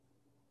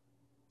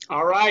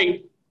All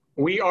right,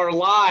 we are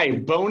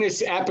live.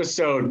 Bonus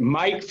episode.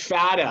 Mike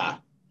Fata,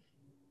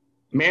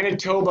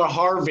 Manitoba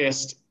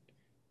Harvest.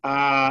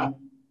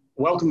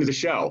 Welcome to the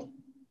show.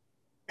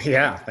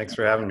 Yeah, thanks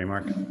for having me,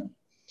 Mark.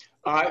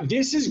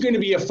 This is going to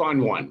be a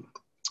fun one.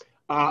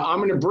 I'm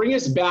going to bring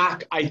us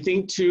back, I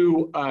think,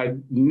 to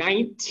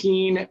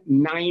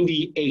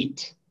 1998.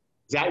 Does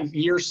that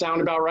year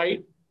sound about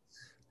right?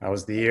 That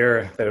was the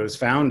year that it was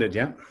founded,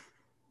 yeah.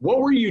 What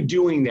were you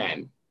doing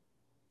then?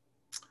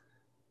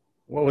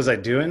 What was I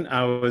doing?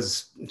 I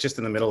was just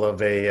in the middle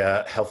of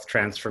a health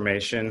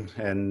transformation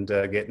and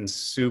getting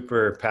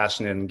super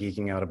passionate and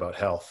geeking out about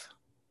health.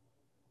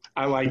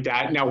 I like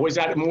that. Now, was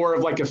that more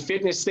of like a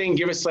fitness thing?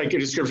 Give us like a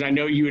description. I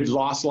know you had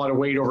lost a lot of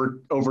weight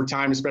over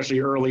time, especially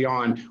early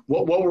on.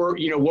 What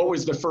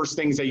was the first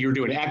things that you were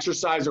doing?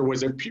 Exercise, or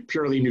was it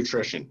purely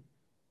nutrition?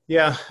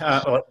 Yeah,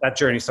 well, that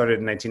journey started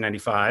in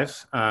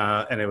 1995,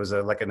 and it was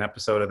like an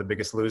episode of The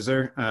Biggest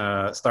Loser.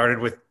 Started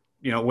with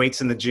weights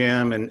in the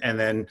gym, and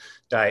then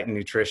diet and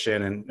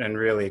nutrition, and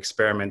really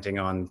experimenting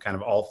on kind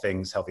of all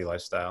things healthy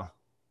lifestyle.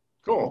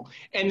 Cool.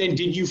 And then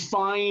did you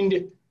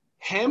find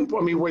hemp?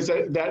 I mean, was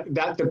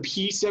that the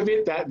piece of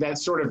it that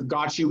sort of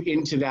got you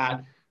into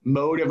that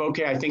mode of,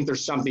 okay, I think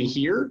there's something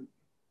here?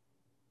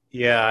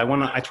 Yeah,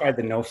 I tried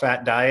the no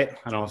fat diet.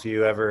 I don't know if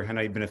I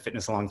know you've been in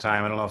fitness a long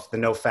time. I don't know if the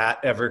no fat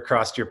ever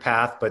crossed your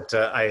path, but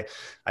I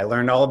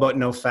learned all about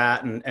no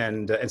fat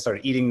and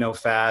started eating no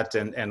fat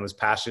and was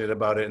passionate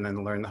about it, and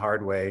then learned the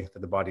hard way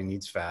that the body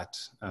needs fat.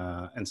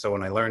 And so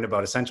when I learned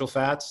about essential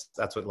fats,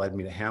 that's what led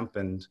me to hemp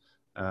and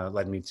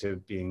led me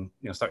to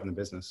starting the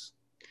business.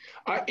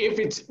 If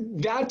it's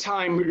that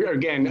time,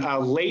 again,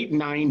 late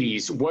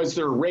 90s, was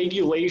there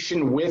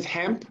regulation with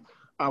hemp?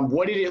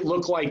 What did it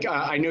look like?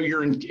 I know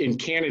you're in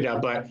Canada,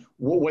 but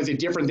was it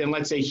different than,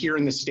 let's say, here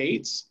in the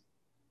States?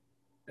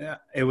 Yeah,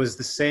 it was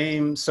the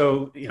same.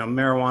 So,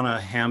 marijuana,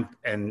 hemp,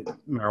 and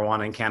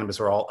cannabis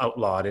were all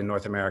outlawed in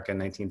North America in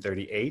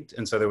 1938.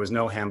 And so there was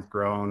no hemp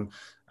grown.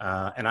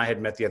 And I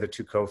had met the other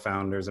two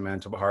co-founders of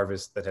Manitoba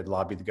Harvest that had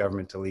lobbied the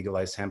government to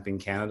legalize hemp in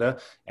Canada.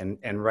 And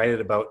right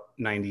at about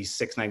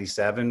 96,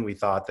 97, we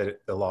thought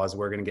that the laws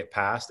were going to get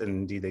passed, and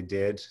indeed they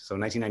did. So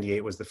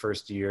 1998 was the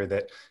first year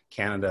that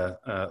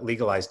Canada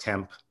legalized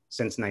hemp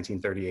since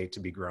 1938 to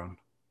be grown.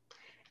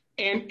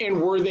 And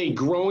were they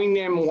growing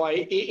them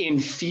like in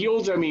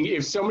fields? I mean,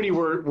 if somebody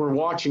were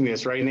watching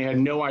this, right, and they had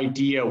no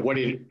idea what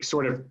it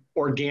sort of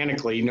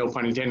organically, no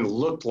pun intended,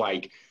 looked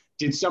like,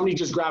 did somebody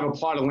just grab a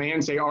plot of land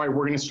and say, all right,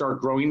 we're going to start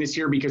growing this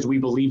here because we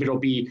believe it'll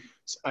be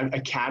a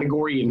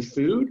category in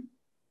food?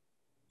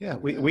 Yeah,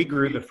 we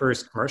grew the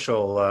first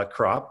commercial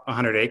crop,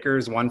 100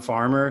 acres, one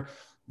farmer,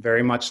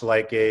 very much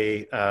like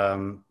a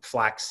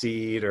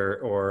flaxseed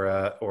or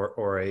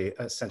a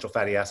essential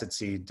fatty acid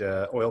seed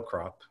oil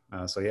crop.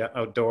 So yeah,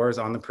 outdoors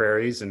on the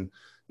prairies, and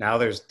now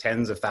there's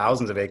tens of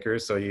thousands of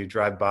acres. So you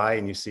drive by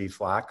and you see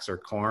flax or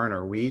corn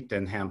or wheat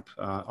and hemp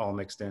all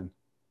mixed in.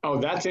 Oh,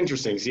 that's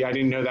interesting. See, I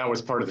didn't know that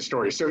was part of the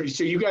story. So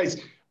you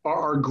guys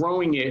are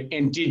growing it,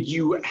 and did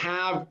you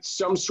have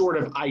some sort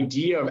of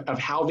idea of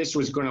how this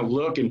was going to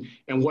look and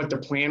what the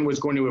plan was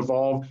going to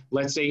evolve,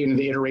 let's say, in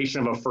the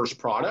iteration of a first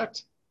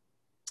product?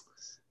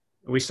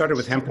 We started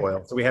with hemp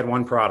oil. So we had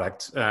one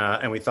product,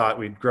 and we thought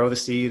we'd grow the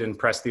seed and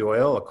press the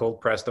oil, a cold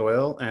pressed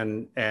oil,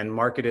 and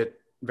market it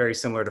very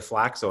similar to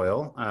flax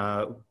oil.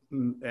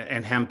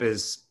 And hemp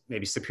is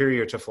maybe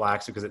superior to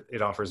flax because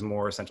it offers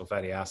more essential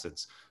fatty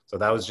acids. So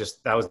that was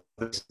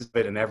the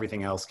bit, and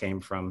everything else came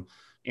from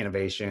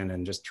innovation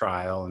and just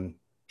trial and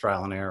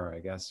error, I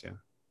guess. Yeah.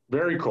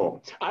 Very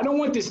cool. I don't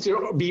want this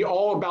to be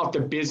all about the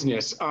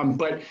business,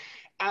 but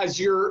as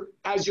you're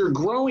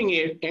growing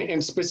it,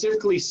 and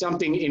specifically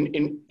something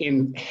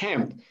in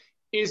hemp,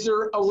 is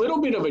there a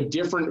little bit of a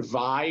different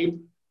vibe?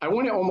 I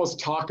want to almost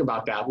talk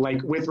about that,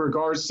 like with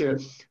regards to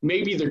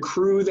maybe the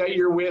crew that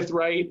you're with,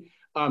 right?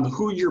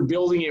 Who you're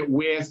building it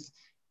with.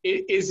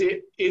 Is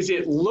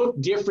it look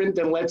different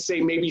than, let's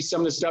say, maybe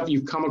some of the stuff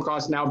you've come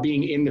across now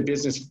being in the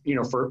business,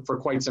 for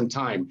quite some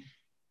time?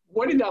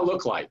 What did that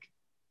look like?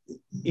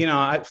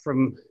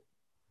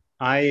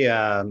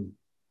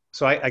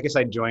 So I guess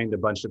I joined a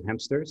bunch of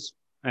hempsters,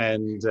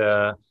 and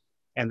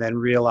then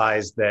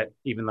realized that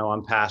even though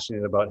I'm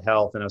passionate about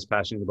health and I was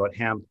passionate about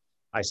hemp,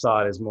 I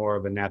saw it as more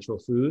of a natural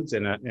foods,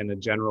 and the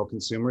general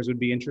consumers would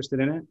be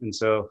interested in it. And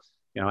so,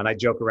 and I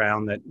joke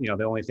around that,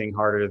 the only thing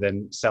harder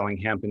than selling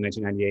hemp in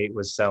 1998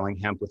 was selling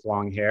hemp with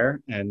long hair.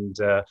 And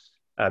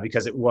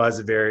because it was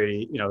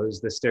very, it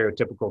was the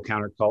stereotypical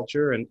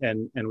counterculture.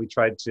 And we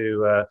tried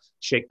to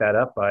shake that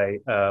up by,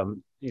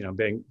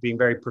 being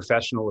very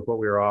professional with what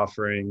we were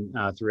offering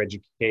through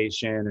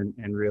education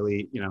and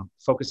really,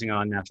 focusing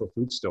on natural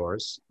food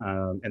stores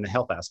and the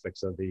health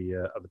aspects of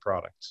the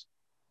products.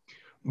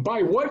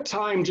 By what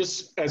time,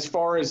 just as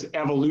far as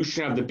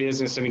evolution of the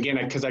business, and again,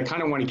 because I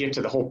kind of want to get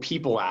to the whole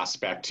people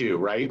aspect too,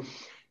 right?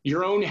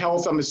 Your own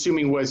health, I'm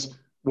assuming, was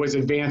was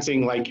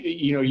advancing, like,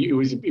 it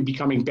was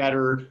becoming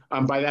better.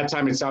 By that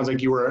time, it sounds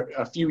like you were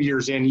a few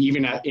years in,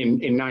 even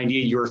in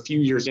 98, you were a few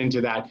years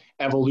into that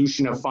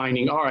evolution of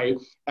finding, all right,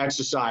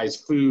 exercise,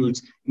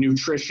 foods,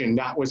 nutrition.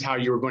 That was how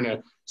you were going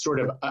to sort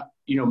of,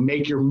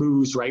 make your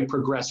moves, right,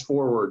 progress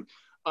forward.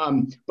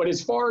 But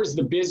as far as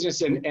the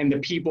business and the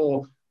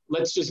people,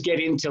 let's just get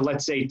into,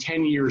 let's say,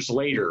 10 years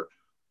later.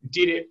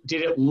 Did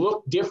it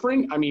look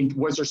different? I mean,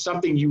 was there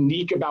something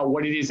unique about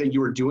what it is that you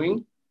were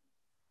doing?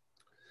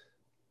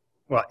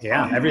 Well,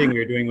 yeah, everything we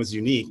were doing was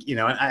unique,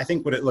 and I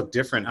think what it looked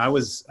different. I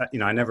was,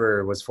 I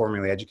never was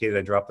formally educated.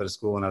 I dropped out of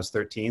school when I was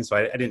 13. So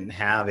I didn't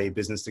have a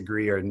business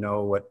degree or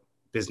know what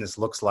business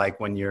looks like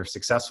when you're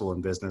successful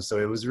in business. So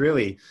it was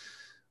really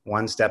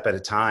one step at a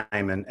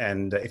time.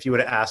 And if you would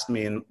have asked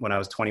me when I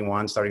was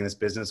 21, starting this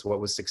business,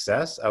 what was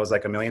success? I was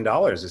like, $1 million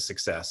is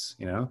success,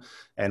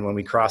 And when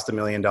we crossed $1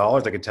 million,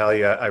 I could tell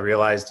you, I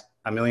realized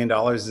 $1 million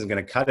isn't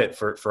going to cut it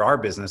for our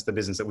business, the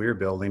business that we were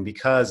building,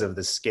 because of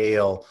the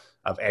scale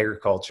of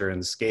agriculture and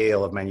the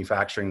scale of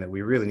manufacturing that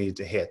we really needed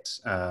to hit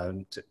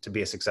to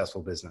be a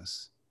successful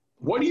business.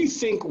 What do you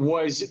think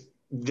was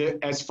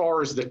as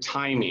far as the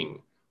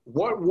timing,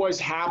 what was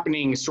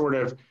happening sort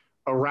of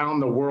around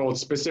the world,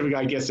 specifically,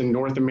 I guess, in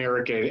North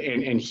America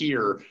and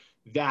here,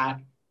 that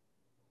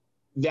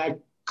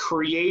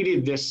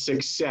created this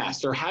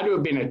success? There had to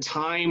have been a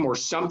time or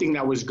something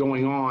that was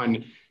going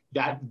on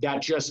that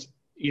just,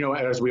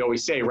 as we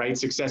always say, right,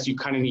 success, you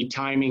kind of need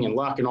timing and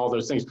luck and all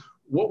those things.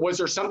 Was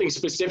there something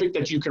specific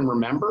that you can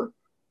remember?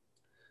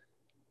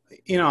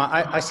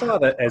 I saw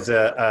that as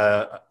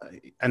a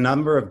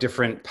number of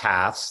different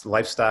paths,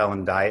 lifestyle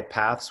and diet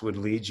paths would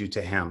lead you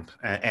to hemp.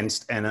 And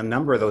a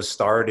number of those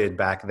started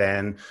back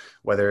then,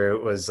 whether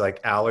it was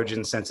like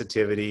allergen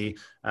sensitivity,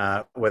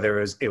 whether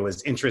it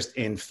was interest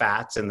in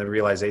fats and the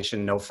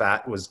realization no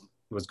fat was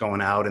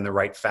going out and the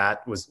right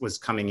fat was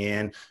coming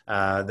in,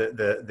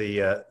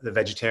 the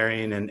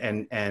vegetarian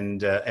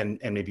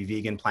and maybe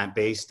vegan,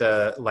 plant-based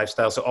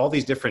lifestyle. So all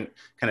these different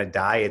kind of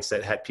diets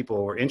that had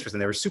people were interested in.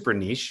 They were super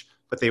niche,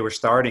 but they were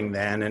starting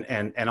then.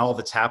 And all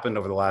that's happened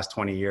over the last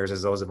 20 years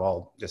is those have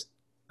all just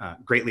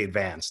greatly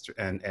advanced,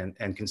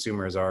 and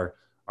consumers are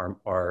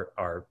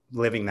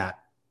living that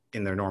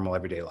in their normal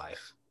everyday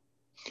life.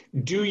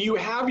 Do you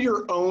have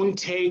your own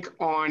take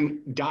on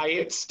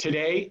diets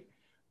today?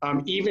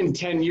 Even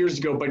 10 years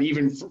ago, but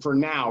even for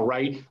now,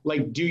 right?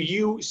 Like, do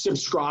you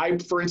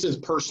subscribe, for instance,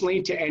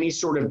 personally to any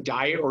sort of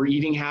diet or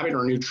eating habit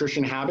or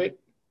nutrition habit?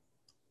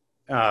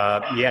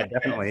 Yeah,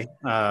 definitely.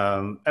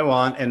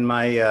 And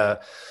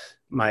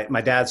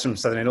my dad's from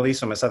Southern Italy,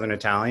 so I'm a Southern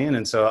Italian.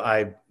 And so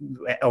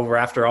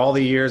after all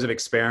the years of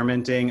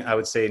experimenting, I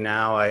would say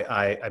now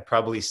I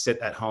probably sit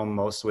at home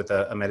most with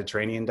a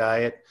Mediterranean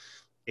diet.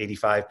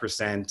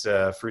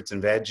 85% fruits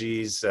and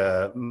veggies,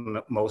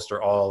 most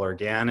are all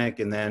organic,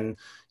 and then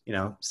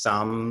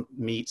some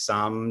meat,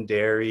 some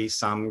dairy,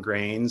 some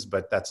grains,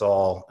 but that's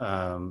all.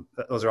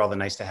 Those are all the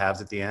nice to haves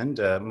at the end.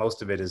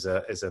 Most of it is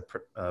a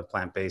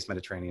plant-based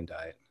Mediterranean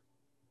diet.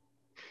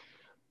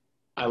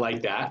 I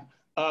like that.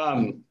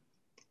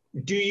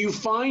 Do you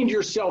find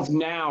yourself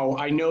now?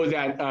 I know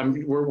that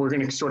we're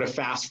going to sort of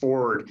fast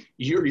forward.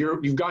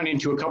 You've gone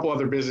into a couple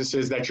other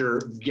businesses that you're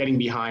getting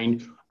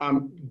behind.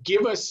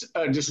 Give us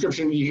a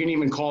description. You can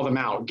even call them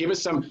out. Give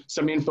us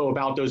some info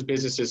about those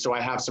businesses so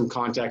I have some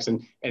context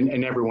and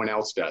everyone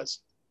else does.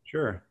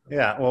 Sure.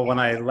 Yeah. Well, when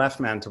I left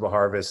Manitoba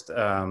Harvest,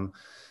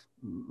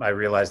 I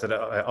realized that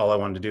all I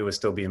wanted to do was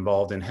still be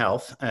involved in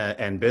health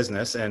and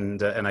business,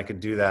 and I could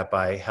do that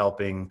by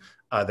helping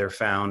other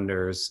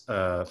founders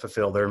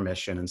fulfill their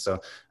mission. And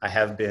so I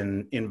have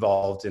been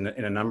involved in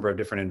a number of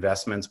different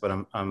investments,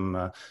 but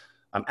I'm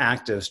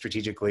active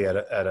strategically at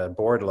a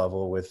board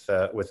level with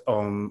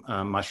Om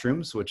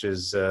Mushrooms, which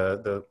is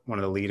one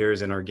of the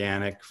leaders in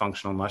organic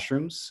functional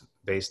mushrooms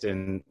based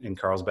in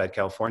Carlsbad,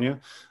 California,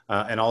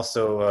 and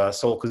also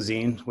Soul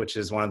Cuisine, which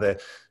is one of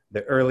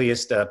the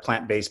earliest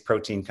plant-based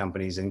protein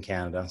companies in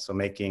Canada. So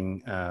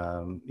making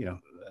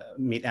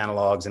meat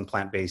analogs and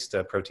plant-based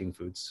protein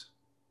foods.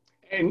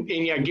 And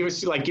yeah, give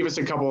us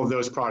a couple of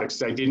those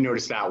products. I didn't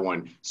notice that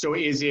one. So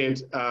is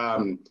it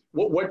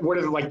what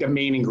are like the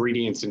main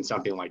ingredients in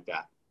something like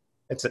that?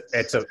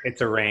 It's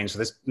a range. So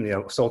this,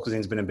 Soul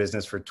Cuisine's been in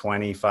business for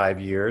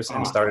 25 years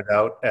and started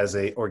out as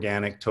a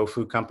organic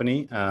tofu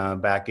company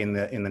back in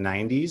the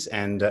 90s,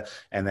 and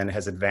then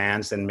has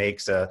advanced and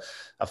makes a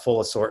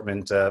full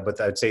assortment. But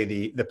I'd say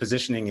the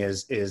positioning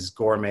is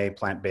gourmet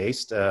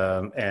plant-based,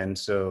 and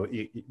so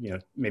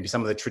maybe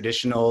some of the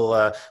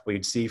traditional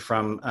we'd see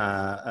from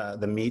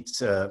the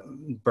meats,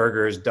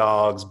 burgers,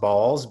 dogs,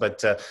 balls,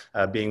 but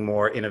being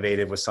more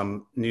innovative with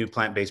some new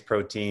plant-based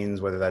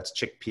proteins, whether that's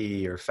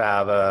chickpea or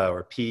fava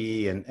or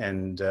pea,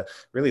 and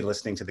really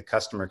listening to the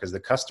customer, because the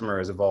customer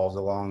has evolved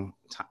a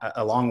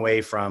long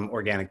way from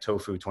organic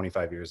tofu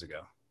 25 years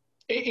ago.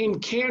 In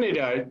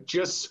Canada,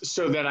 just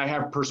so that I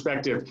have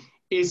perspective,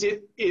 is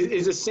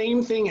the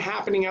same thing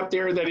happening up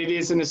there that it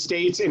is in the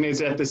States, and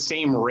is at the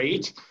same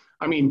rate?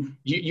 I mean,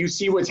 you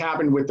see what's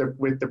happened with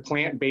the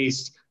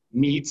plant-based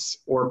meats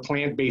or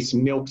plant-based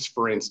milks,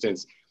 for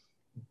instance.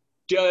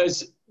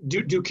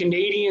 do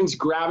Canadians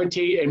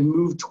gravitate and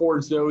move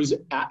towards those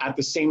at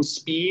the same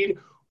speed,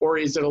 or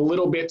is it a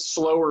little bit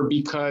slower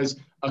because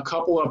a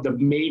couple of the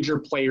major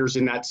players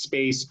in that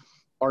space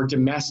are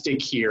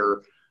domestic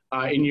here?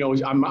 And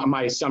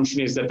my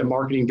assumption is that the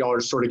marketing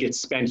dollars sort of get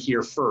spent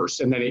here first,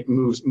 and then it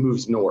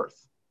moves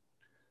north.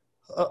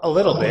 A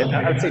little bit.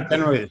 I would say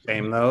generally the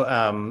same, though.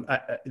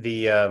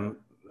 The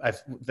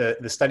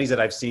studies that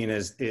I've seen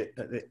is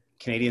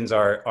Canadians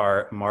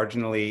are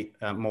marginally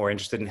more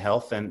interested in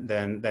health than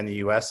the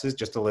US is,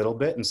 just a little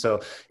bit. And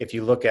so if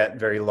you look at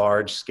very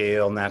large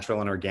scale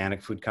natural and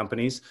organic food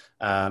companies,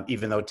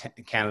 even though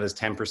Canada's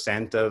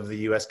 10% of the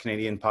US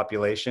Canadian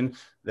population,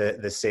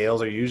 the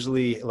sales are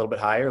usually a little bit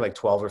higher, like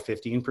 12 or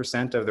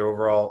 15% of their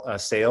overall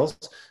sales.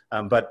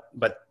 But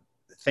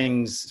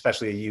things,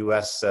 especially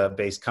US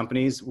based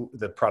companies,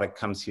 the product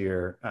comes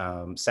here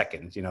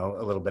second,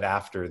 a little bit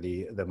after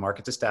the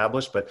market's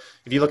established. But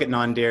if you look at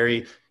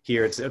non-dairy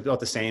here, it's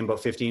about the same, about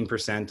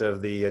 15%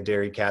 of the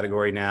dairy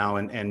category now,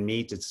 and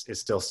meat is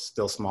still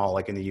small,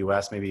 like in the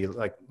US, maybe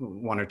like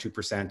 1 or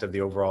 2% of the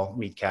overall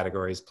meat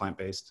category is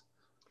plant-based.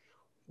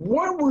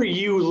 What were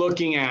you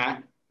looking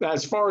at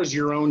as far as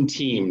your own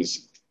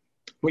teams?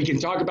 We can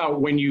talk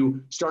about when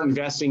you start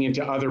investing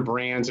into other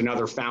brands and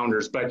other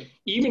founders, but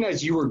even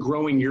as you were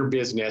growing your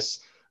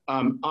business,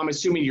 I'm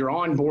assuming you're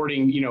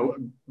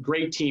onboarding,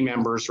 great team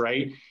members,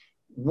 right?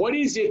 What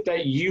is it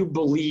that you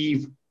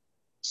believe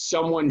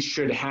someone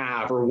should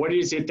have, or what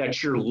is it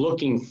that you're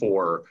looking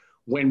for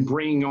when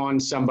bringing on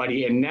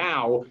somebody and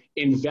now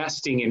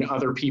investing in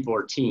other people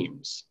or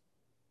teams?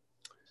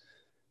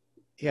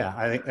 Yeah,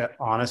 I think that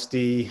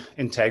honesty,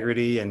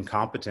 integrity, and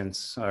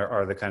competence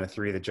are the kind of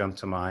three that jump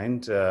to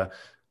mind.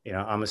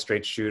 I'm a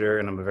straight shooter,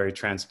 and I'm a very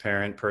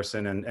transparent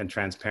person and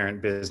transparent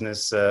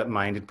business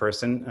minded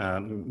person,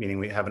 meaning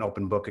we have an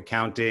open book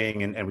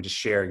accounting, and we just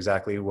share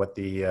exactly what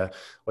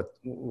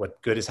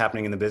what good is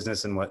happening in the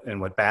business and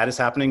what bad is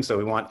happening. So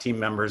we want team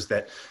members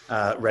that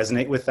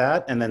resonate with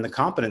that. And then the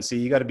competency,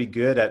 you got to be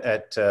good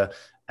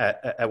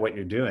at what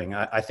you're doing.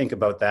 I think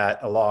about that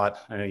a lot.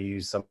 I know you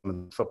use some of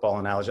the football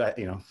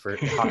analogy, for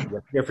hockey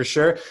here for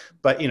sure.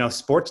 But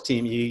sports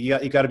team,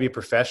 you got to be a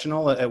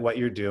professional at what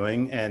you're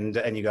doing, and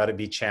you got to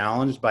be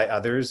challenged by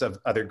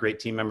other great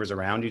team members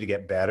around you to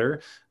get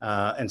better.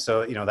 And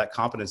so that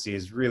competency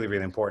is really,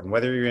 really important.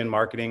 Whether you're in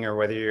marketing or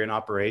whether you're in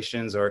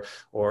operations or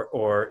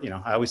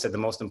I always said the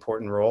most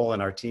important role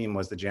in our team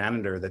was the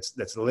janitor.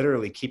 That's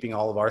literally keeping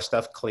all of our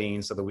stuff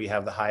clean so that we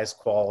have the highest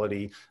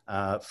quality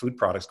food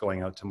products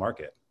going out to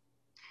market.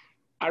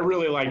 I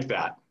really liked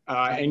that.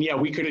 And yeah,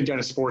 we could have done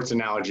a sports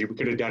analogy. We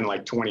could have done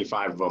like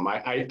 25 of them.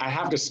 I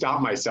have to stop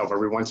myself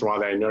every once in a while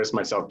that I notice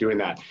myself doing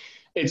that.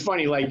 It's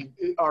funny, like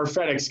our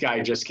FedEx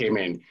guy just came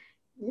in.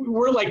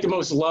 We're like the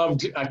most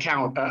loved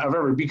account of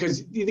ever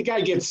because the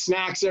guy gets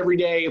snacks every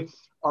day.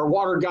 Our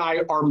water guy,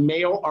 our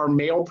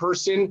mail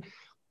person,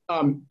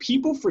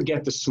 people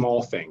forget the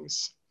small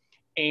things.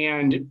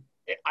 And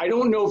I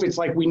don't know if it's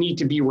like we need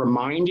to be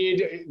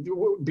reminded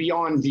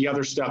beyond the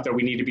other stuff that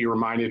we need to be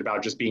reminded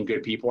about just being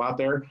good people out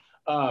there.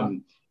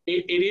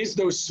 It is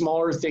those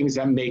smaller things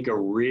that make a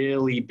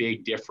really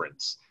big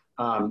difference.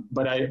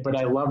 But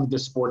I love the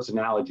sports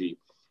analogy.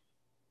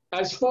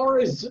 As far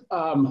as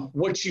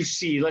what you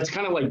see, let's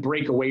kind of like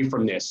break away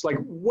from this. Like,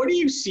 what do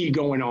you see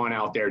going on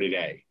out there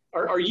today?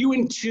 Are you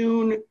in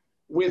tune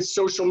with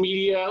social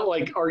media?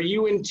 Like, are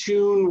you in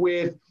tune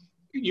with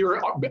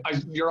you're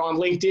on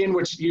LinkedIn,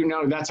 which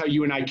that's how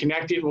you and I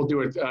connected. We'll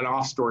do an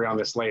off story on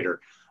this later.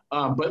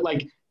 But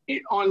like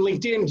on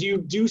LinkedIn, do you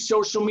do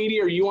social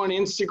media? Are you on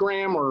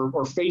Instagram or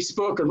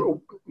Facebook? Or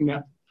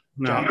no?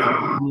 No,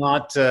 I'm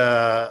not.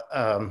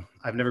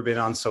 I've never been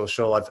on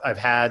social. I've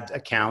had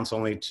accounts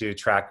only to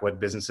track what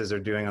businesses are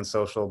doing on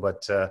social,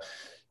 but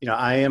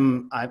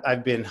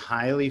I've been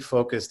highly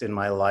focused in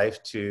my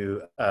life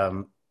to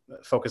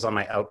focus on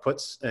my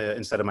outputs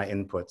instead of my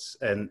inputs.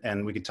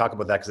 And we could talk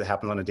about that because it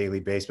happens on a daily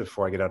basis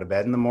before I get out of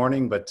bed in the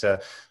morning, but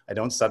I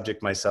don't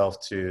subject myself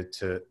to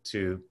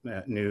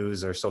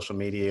news or social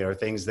media or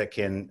things that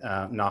can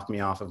knock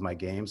me off of my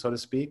game, so to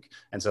speak.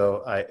 And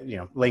so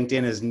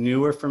LinkedIn is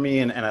newer for me,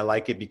 and I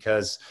like it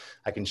because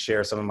I can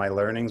share some of my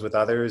learnings with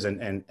others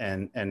and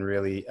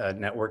really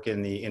network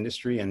in the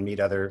industry and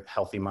meet other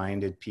healthy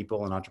minded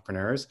people and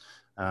entrepreneurs.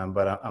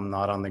 But I'm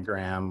not on the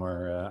gram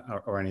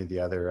or any of the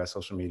other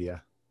social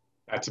media.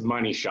 That's a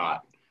money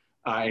shot.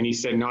 And he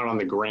said, not on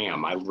the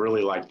gram. I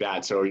really like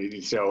that. So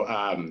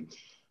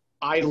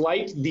I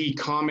liked the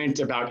comment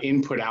about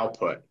input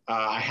output.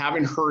 I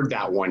haven't heard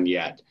that one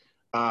yet.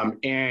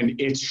 And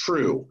it's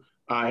true.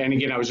 And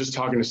again, I was just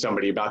talking to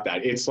somebody about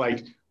that. It's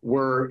like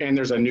and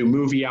there's a new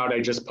movie out I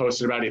just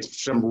posted about.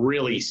 It's some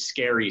really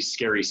scary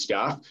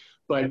stuff,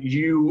 but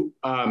you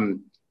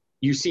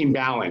seem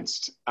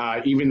balanced.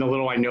 Even the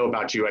little I know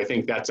about you, I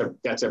think that's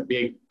a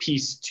big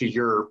piece to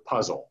your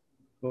puzzle.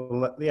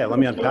 Well, yeah, let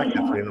me unpack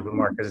that for you a little bit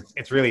more, because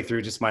it's really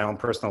through just my own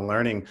personal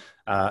learning.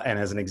 And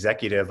as an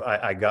executive,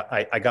 I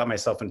got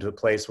myself into a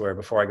place where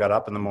before I got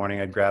up in the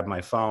morning, I'd grab my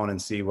phone and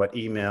see what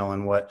email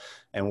and what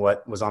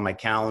was on my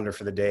calendar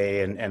for the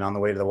day. And on the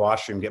way to the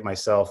washroom, get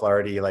myself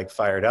already like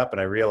fired up.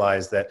 And I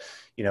realized that,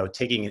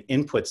 taking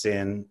inputs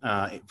in,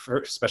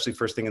 especially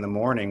first thing in the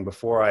morning,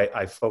 before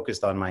I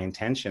focused on my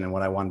intention and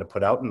what I wanted to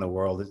put out in the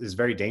world, is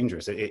very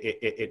dangerous.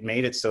 It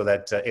made it so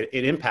that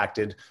it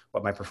impacted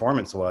what my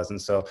performance was.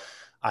 And so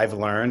I've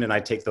learned, and I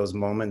take those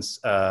moments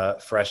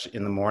fresh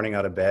in the morning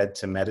out of bed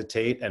to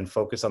meditate and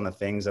focus on the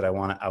things that I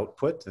want to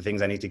output, the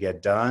things I need to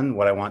get done,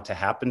 what I want to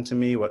happen to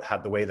me,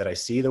 the way that I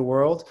see the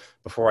world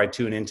before I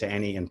tune into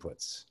any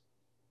inputs.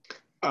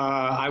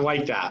 I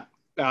like that.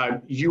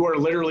 You are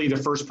literally the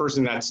first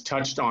person that's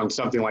touched on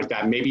something like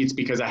that. Maybe it's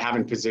because I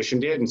haven't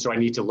positioned it, and so I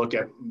need to look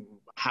at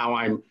how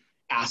I'm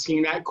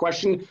asking that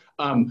question.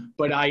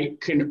 But I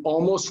can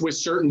almost with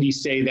certainty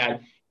say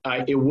that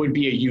it would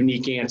be a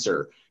unique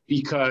answer,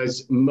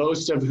 because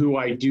most of who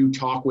I do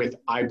talk with,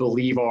 I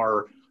believe,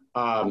 are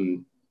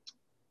having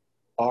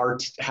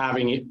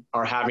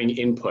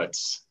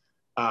inputs,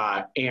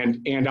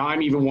 and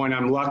I'm even one.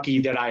 I'm lucky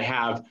that I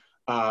have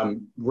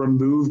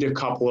removed a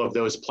couple of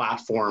those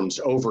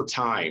platforms over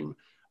time,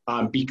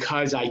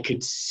 because I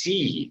could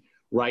see,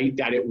 right,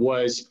 that it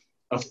was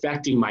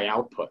affecting my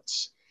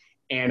outputs.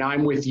 And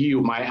I'm with you.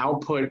 My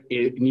output,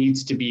 it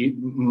needs to be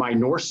my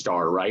North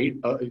Star, right?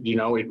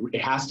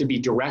 It has to be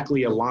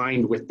directly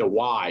aligned with the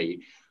why.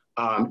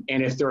 And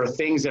if there are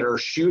things that are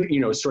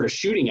sort of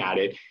shooting at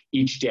it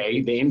each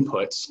day, the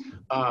inputs,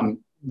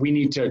 we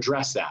need to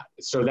address that.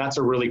 So that's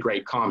a really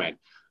great comment.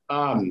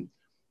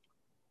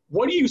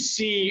 What do you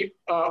see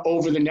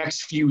over the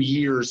next few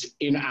years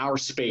in our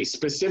space,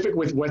 specific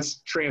with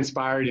what's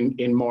transpired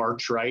in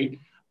March, right?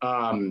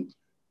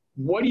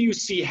 What do you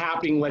see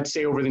happening, let's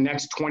say, over the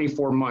next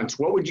 24 months?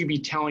 What would you be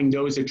telling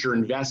those that you're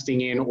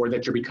investing in or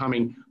that you're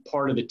becoming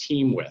part of the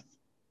team with?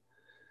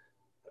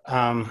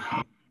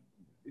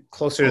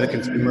 Closer to the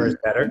consumer is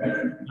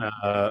better.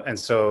 And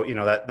so,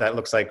 that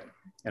looks like,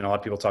 and a lot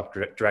of people talk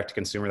direct to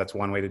consumer. That's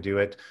one way to do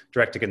it,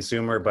 direct to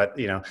consumer. But,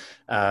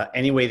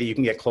 any way that you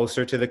can get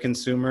closer to the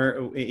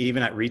consumer,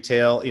 even at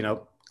retail,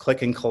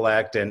 click and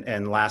collect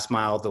and last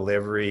mile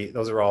delivery,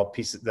 those are all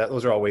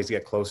ways to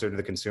get closer to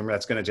the consumer.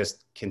 That's going to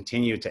just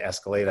continue to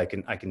escalate.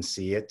 I can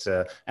see it.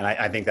 And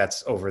I think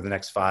that's over the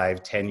next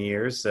 5-10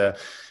 years.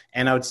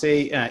 And I would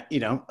say,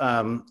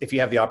 if you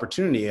have the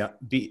opportunity,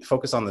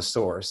 focus on the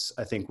source.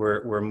 I think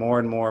we're more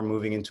and more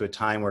moving into a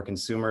time where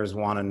consumers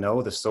want to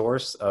know the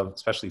source of,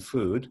 especially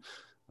food,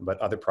 but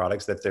other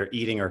products that they're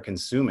eating or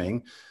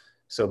consuming.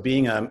 So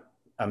being a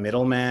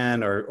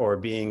middleman or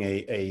being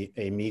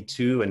a me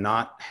too and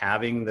not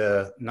having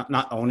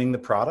not owning the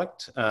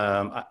product,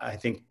 I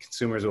think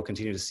consumers will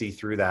continue to see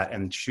through that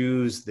and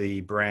choose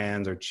the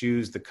brands or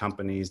choose the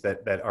companies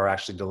that are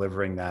actually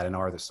delivering that and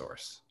are the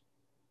source.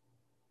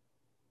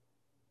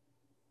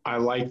 I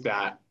like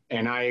that.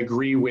 And I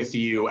agree with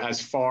you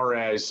as far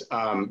as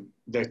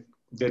the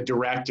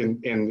direct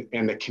and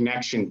the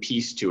connection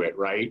piece to it,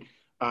 right?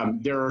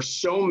 There are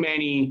so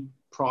many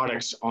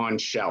products on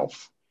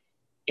shelf.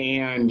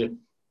 And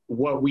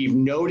what we've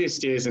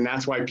noticed is, and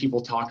that's why people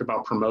talk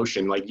about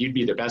promotion, like you'd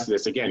be the best at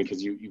this again,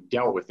 because you've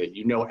dealt with it.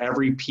 You know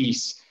every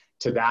piece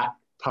to that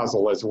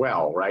puzzle as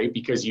well, right?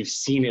 Because you've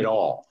seen it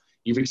all.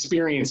 You've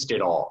experienced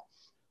it all.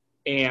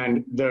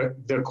 And the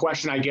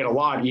question I get a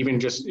lot, even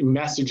just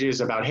messages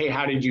about, hey,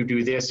 how did you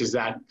do this? Is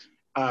that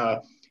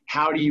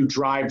how do you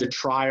drive the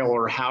trial,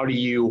 or how do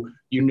you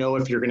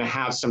if you're going to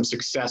have some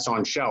success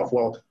on shelf?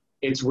 Well,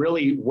 it's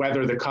really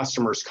whether the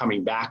customer's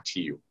coming back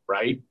to you,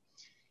 right?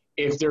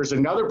 If there's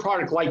another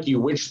product like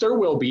you, which there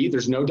will be,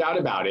 there's no doubt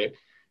about it,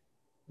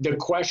 the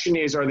question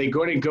is, are they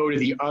going to go to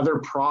the other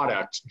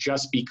product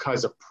just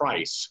because of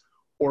price?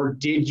 Or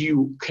did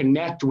you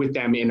connect with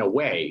them in a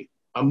way,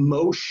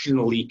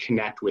 emotionally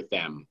connect with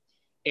them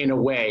in a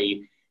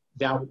way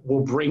that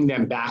will bring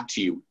them back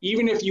to you,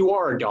 even if you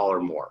are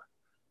 $1 more?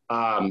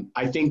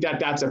 I think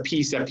that's a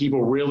piece that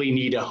people really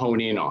need to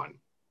hone in on.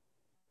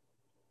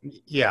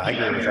 Yeah, I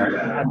agree with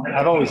that.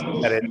 I've always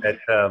said it that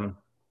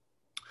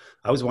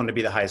I always wanted to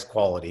be the highest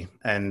quality,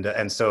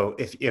 and so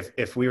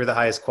if we were the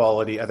highest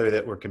quality, other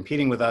that were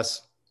competing with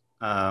us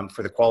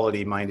for the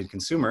quality-minded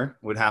consumer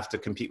would have to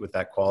compete with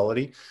that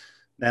quality.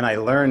 Then I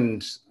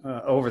learned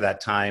over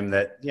that time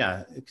that,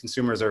 yeah,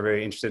 consumers are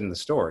very interested in the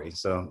story.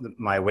 So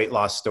my weight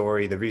loss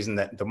story, the reason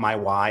that my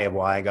why of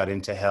why I got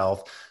into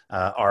health,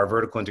 our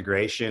vertical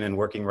integration and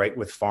working right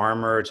with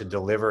farmer to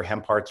deliver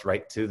hemp parts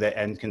right to the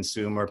end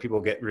consumer, people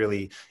get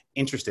really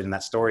interested in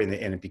that story, and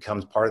it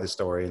becomes part of the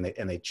story,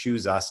 and they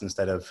choose us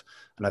instead of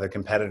another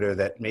competitor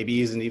that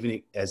maybe isn't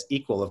even as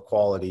equal of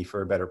quality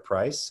for a better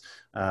price.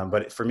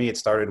 But for me, it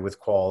started with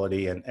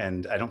quality,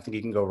 and I don't think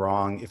you can go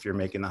wrong if you're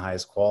making the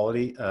highest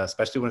quality,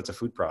 especially when it's a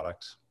food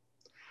product.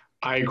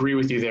 I agree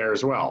with you there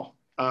as well.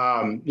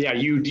 Yeah,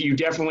 you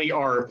definitely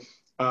are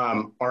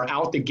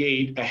out the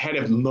gate ahead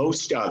of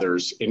most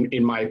others,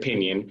 in my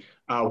opinion.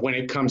 when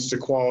it comes to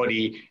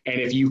quality. And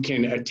if you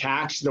can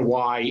attach the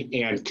why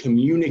and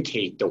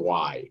communicate the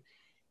why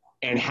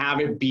and have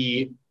it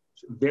be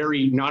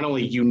very not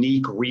only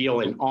unique,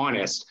 real, and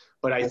honest,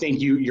 but I think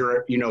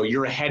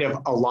you're ahead of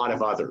a lot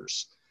of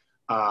others.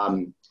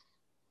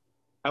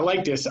 I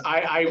like this.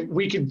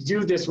 We could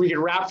do this. We could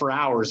wrap for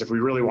hours if we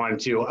really wanted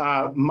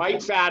to.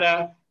 Mike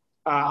Fata,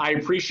 I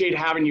appreciate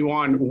having you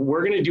on.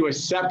 We're going to do a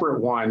separate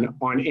one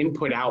on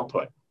input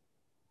output.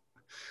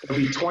 It'll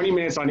be 20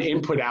 minutes on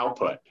input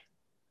output.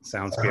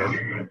 Sounds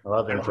good. I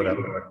love input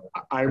output.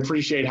 I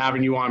appreciate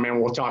having you on, man.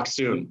 We'll talk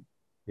soon.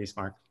 Peace,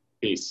 Mark.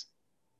 Peace.